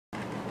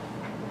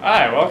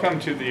Hi, welcome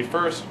to the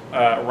first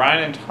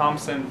Ryan and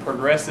Thompson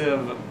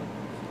progressive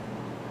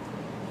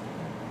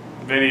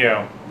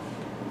video.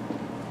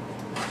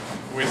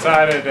 We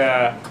decided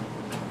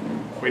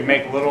we'd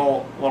make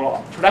little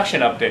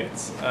production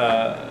updates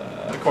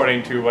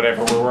according to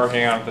whatever we're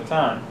working on at the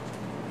time.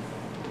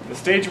 The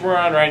stage we're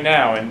on right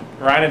now in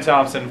Ryan and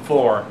Thompson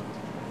 4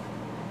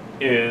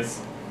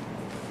 is,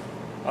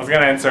 I was going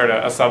to insert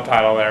a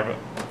subtitle there, but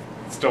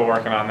still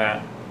working on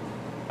that.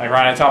 Like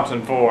Ryan and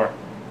Thompson 4.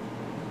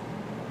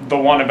 The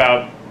one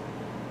about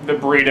the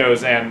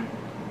burritos and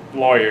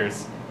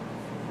lawyers.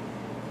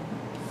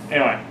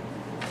 Anyway,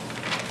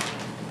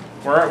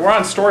 we're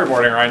on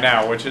storyboarding right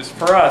now, which is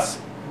for us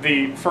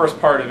the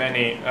first part of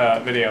any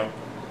video,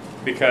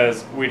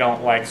 because we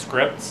don't like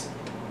scripts,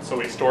 so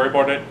we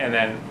storyboard it and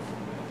then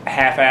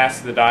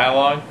half-ass the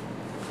dialogue.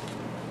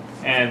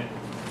 And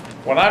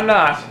when I'm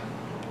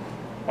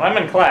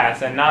in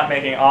class and not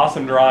making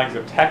awesome drawings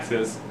of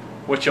Texas,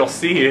 what you'll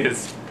see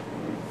is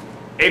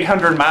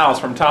 800 miles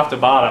from top to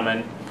bottom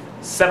and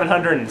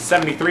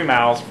 773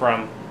 miles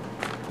from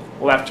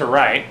left to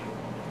right.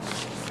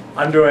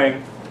 I'm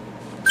doing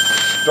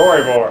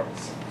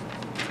storyboards.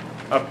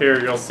 Up here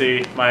you'll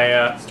see my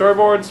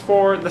storyboards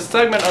for the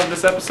segment of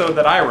this episode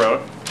that I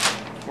wrote.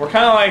 We're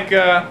kind of like,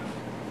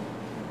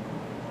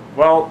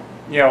 well,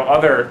 you know,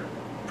 other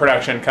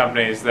production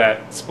companies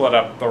that split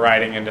up the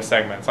writing into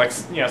segments. Like,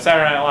 you know,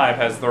 Saturday Night Live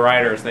has the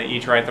writers, they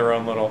each write their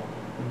own little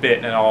bit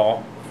and it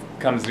all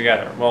comes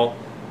together. Well,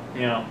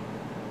 you know,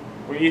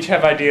 we each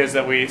have ideas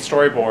that we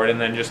storyboard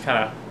and then just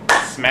kind of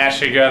smash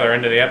together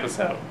into the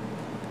episode.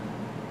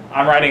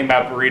 I'm writing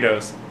about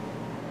burritos,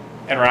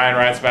 and Ryan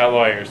writes about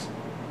lawyers.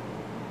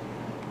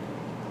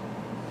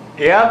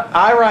 Yep,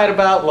 I write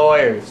about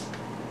lawyers.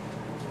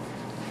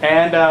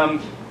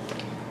 And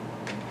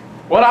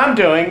what I'm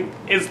doing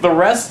is the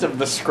rest of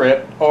the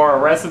script, or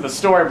rest of the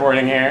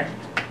storyboarding here,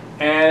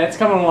 and it's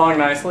coming along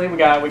nicely. We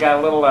got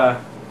a little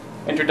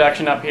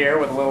introduction up here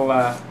with a little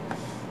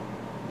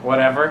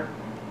whatever.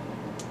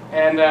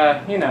 And,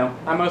 you know,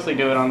 I mostly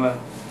do it on the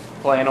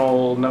plain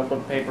old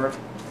notebook paper.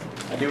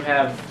 I do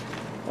have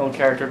little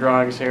character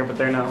drawings here, but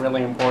they're not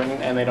really important,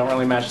 and they don't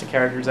really match the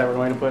characters that we're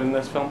going to put in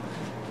this film,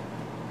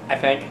 I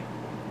think.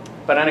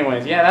 But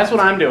anyways, yeah, that's what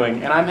I'm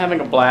doing, and I'm having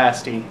a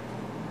blast. A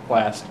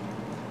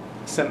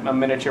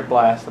miniature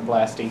blast, a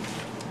blasty.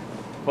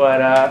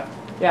 But,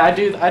 yeah,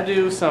 I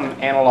do some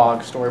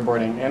analog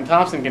storyboarding, and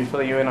Thompson can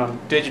fill you in on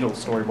digital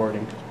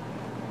storyboarding.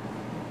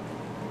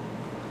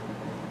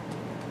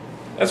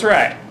 That's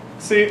right.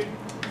 See,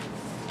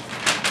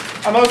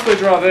 I mostly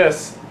draw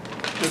this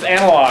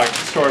analog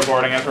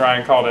storyboarding, as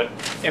Ryan called it,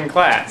 in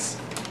class,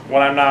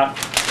 when I'm not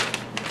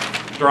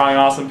drawing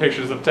awesome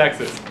pictures of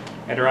Texas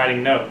and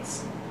writing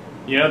notes.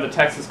 You know the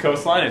Texas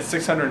coastline is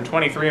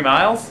 623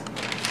 miles?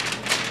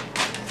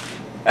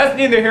 That's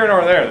neither here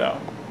nor there, though,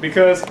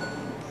 because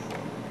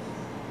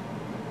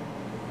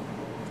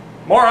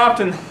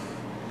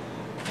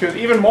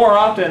even more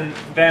often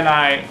than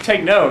I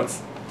take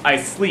notes, I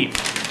sleep.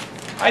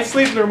 I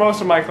sleep through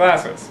most of my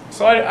classes,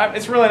 so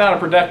it's really not a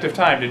productive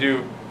time to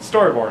do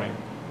storyboarding,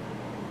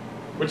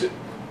 which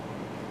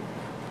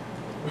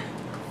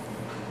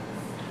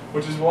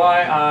is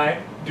why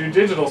I do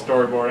digital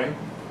storyboarding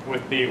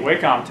with the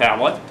Wacom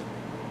tablet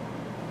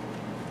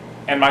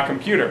and my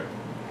computer.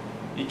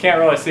 You can't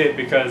really see it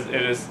because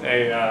it is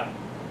a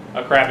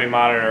crappy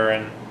monitor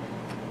and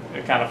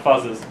it kind of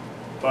fuzzes,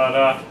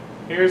 but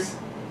here's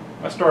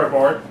my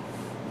storyboard.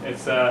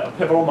 It's a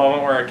pivotal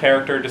moment where a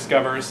character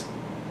discovers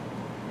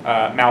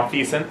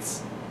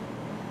malfeasance,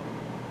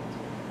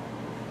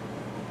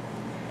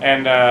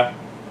 and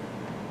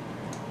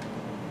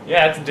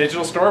yeah, it's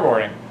digital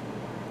storyboarding.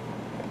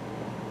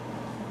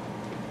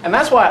 And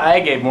that's why I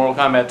gave Mortal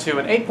Kombat 2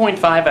 an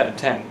 8.5 out of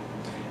 10.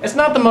 It's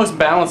not the most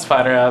balanced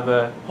fighter out of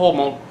the whole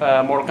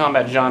Mortal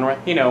Kombat genre,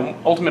 you know,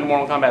 Ultimate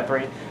Mortal Kombat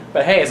 3,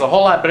 but hey, it's a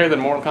whole lot better than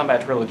Mortal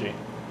Kombat Trilogy,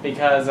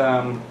 because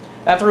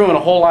that threw in a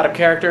whole lot of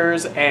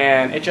characters,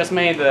 and it just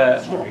made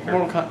the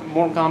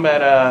Mortal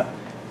Kombat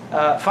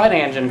fight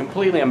engine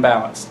completely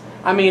unbalanced.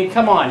 I mean,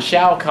 come on,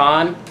 Shao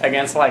Kahn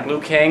against like Liu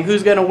Kang,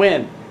 who's gonna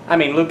win? I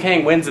mean, Liu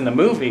Kang wins in the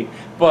movie,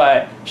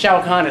 but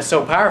Shao Kahn is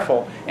so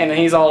powerful, and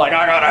he's all like,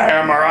 I got a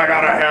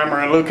hammer,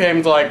 and Liu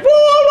Kang's like, blah,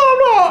 blah,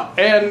 blah,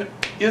 and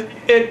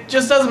it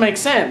just doesn't make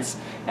sense.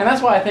 And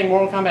that's why I think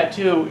Mortal Kombat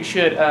 2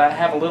 should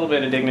have a little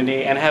bit of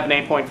dignity and have an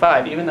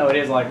 8.5, even though it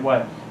is like,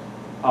 what,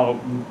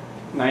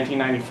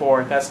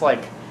 1994, that's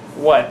like,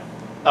 what,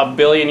 a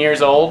billion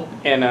years old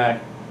in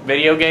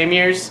video game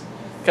years?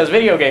 Because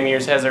video game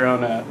years has their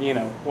own, you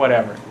know,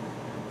 whatever.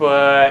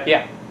 But,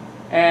 yeah.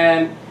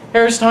 And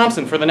here's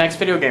Thompson for the next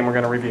video game we're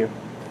going to review.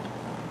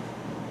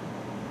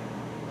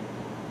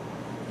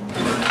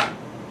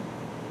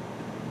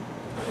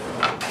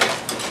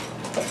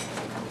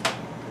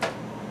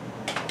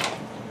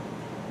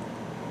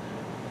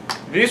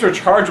 These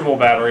rechargeable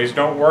batteries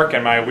don't work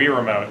in my Wii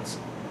remotes.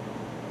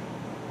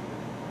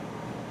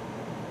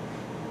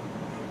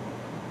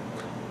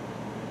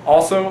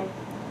 Also,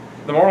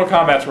 the Mortal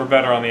Kombats were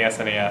better on the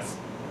SNES.